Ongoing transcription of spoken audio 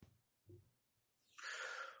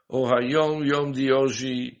O Hayom, Yom de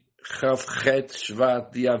hoje,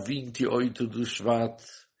 Shevat, dia 28 do Shevat.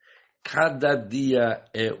 Cada dia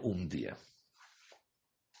é um dia.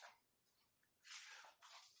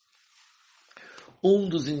 Um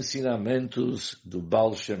dos ensinamentos do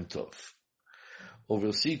Baal Shem Tov. O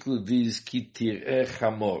versículo diz que tiré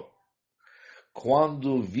Hamor.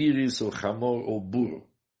 Quando vires o Hamor, o burro.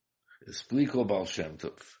 Explica o Baal Shem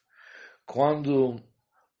Tov. Quando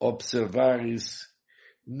observares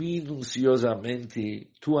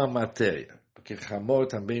minuciosamente tua matéria, porque Hamor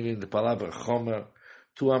também vem da palavra Homer,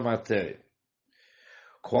 tua matéria.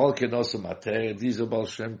 Qual que é a nossa matéria? Diz o Baal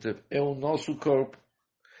Shem Tov, é o nosso corpo.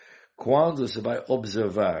 Quando você vai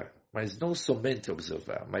observar, mas não somente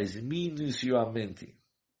observar, mas minuciosamente,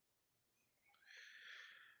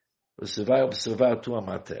 você vai observar a tua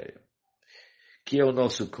matéria, que é o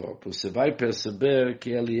nosso corpo. Você vai perceber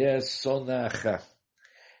que ele é sonacha,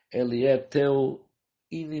 ele é teu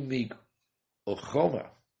inimigo. O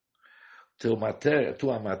Homer, tua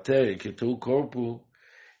matéria, que é teu corpo,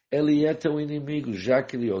 ele é teu inimigo, já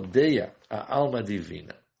que ele odeia a alma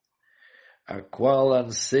divina, a qual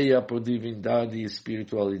anseia por divindade e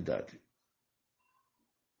espiritualidade.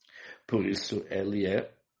 Por isso, ele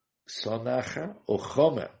é sonacha, o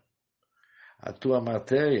Homer. A tua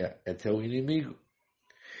matéria é teu inimigo.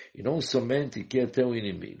 E não somente que é teu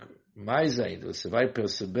inimigo, mais ainda, você vai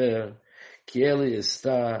perceber que ele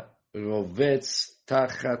está rovetz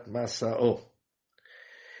tachat masao.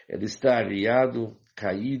 Ele está arriado,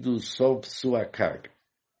 caído sob sua carga.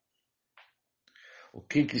 O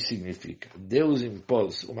que significa? Deus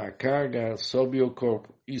impôs uma carga sobre o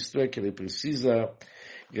corpo. Isto é, que ele precisa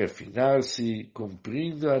refinar-se,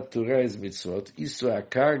 cumprindo a Torá e as mitzvot. Isso é a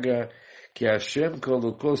carga que Hashem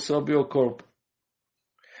colocou sobre o corpo.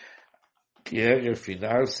 Que é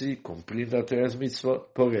refinar-se, cumprindo a Torá e as mitzvot.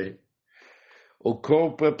 Porém, o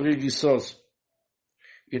corpo é preguiçoso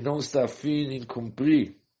e não está afim em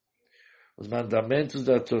cumprir os mandamentos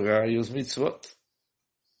da Torá e os mitzvot.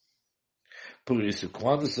 Por isso,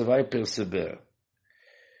 quando você vai perceber,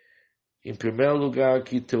 em primeiro lugar,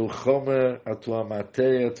 que teu Homer, a tua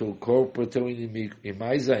matéria, teu corpo é teu inimigo, e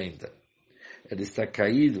mais ainda, ele está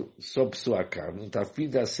caído sob sua carne, não está afim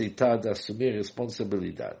de aceitar, de assumir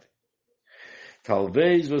responsabilidade.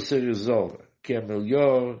 Talvez você resolva que é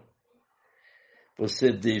melhor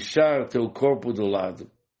você deixar teu corpo do lado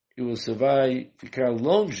e você vai ficar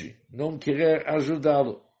longe, não querer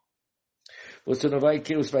ajudá-lo. Você não vai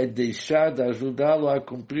querer, você vai deixar de ajudá-lo a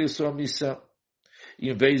cumprir sua missão.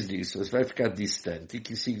 Em vez disso, você vai ficar distante,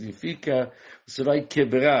 que significa você vai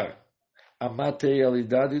quebrar a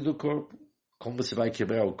materialidade do corpo. Como você vai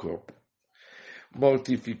quebrar o corpo?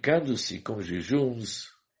 Mortificando-se com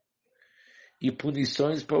jejuns e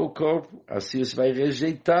punições para o corpo. Assim você vai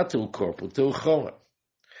rejeitar teu corpo, teu Homer.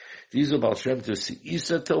 Diz o Baal Shem Tov, se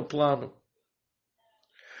isso é teu plano,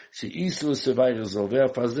 se isso você vai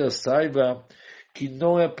resolver fazer, saiba que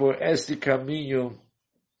não é por este caminho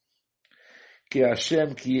que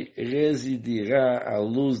Hashem que residirá a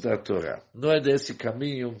luz da Torá. Não é desse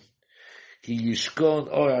caminho que Yishkon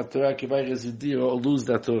or a Torá que vai residir a luz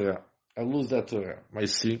da Torá. A luz da Torá.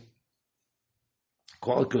 Mas sim,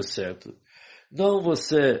 qual que é o certo? Não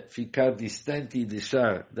você ficar distante e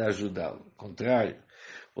deixar de ajudá-lo. Ao contrário,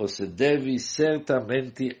 você deve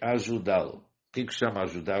certamente ajudá-lo. O que chama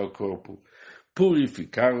ajudar o corpo?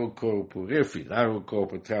 Purificar o corpo, refinar o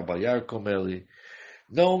corpo, trabalhar com ele.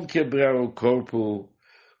 Não quebrar o corpo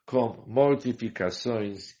com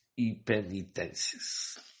mortificações e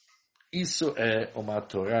penitências. Isso é uma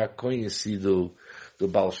Torá conhecida do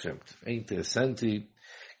Baal Shem Tov. É interessante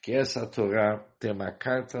que essa Torá tem uma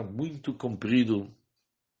carta muito comprida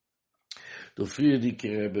do Friedrich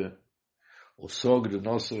Rebbe, o sogro do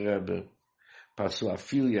nosso Rebbe, para sua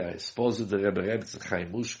filha, a esposa do Rebbe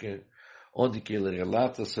 28SHEVAT-Hayom, onde que ele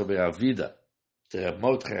relata sobre a vida de Reb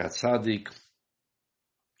Mordechai HaTzadik.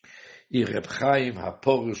 E Reb Chaim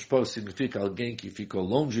HaPorush, significa alguém que ficou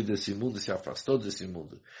longe desse mundo, se afastou desse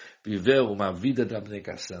mundo, viveu uma vida de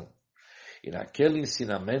abnegação. E naquele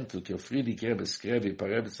ensinamento que o Friedrich Rebbe escreve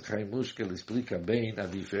para Reb Chaim, que ele explica bem a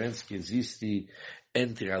diferença que existe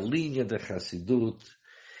entre a linha de Hassidut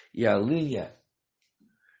e a linha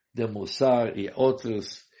de Mussar e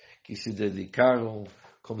outros que se dedicaram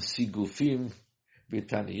como Sigufim,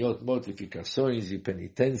 Betaniot, mortificações e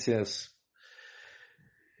penitências.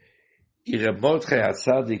 E Reb Mordechai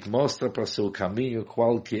HaTzadik mostra para seu caminho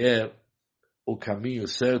qual que é o caminho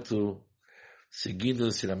certo, seguindo o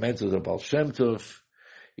ensinamento do Baal Shem Tov,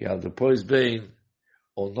 e depois bem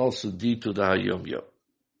o nosso dito da Hayom Yom.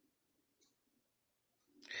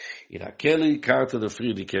 E naquela carta do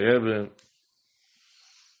Friedrich Rebbe,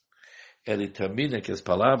 ele termina com as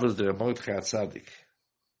palavras de Mordechai Tzadik.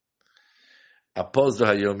 Após o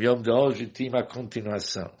Hayom Yom de hoje, tinha uma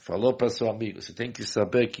continuação. Falou para seu amigo, você tem que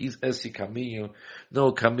saber que esse caminho não é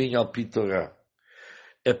o caminho ao Torá.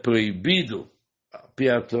 É proibido,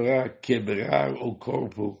 a Torá, quebrar o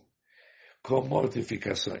corpo com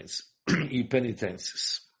mortificações e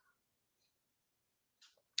penitências.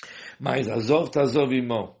 Mas Azov Tazov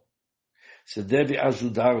Imo, você deve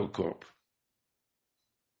ajudar o corpo.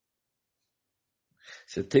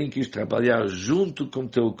 Você tem que trabalhar junto com o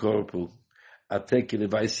teu corpo até que ele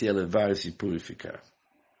vai se elevar e se purificar.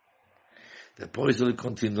 Depois ele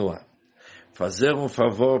continua. Fazer um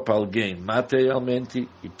favor para alguém materialmente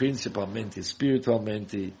e principalmente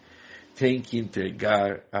espiritualmente tem que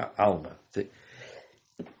entregar a alma.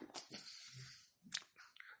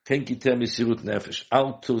 Tem que ter Mesirut Nefesh,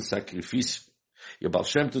 auto-sacrifício. E o Baal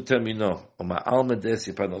Shem Tov terminou. Uma alma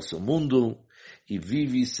desce para nosso mundo e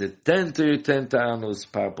vive 70 e 80 anos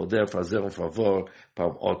para poder fazer um favor para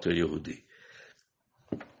um outro Yehudi.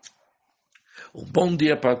 Um bom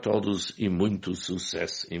dia para todos e muito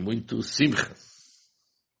sucesso e muito simcha.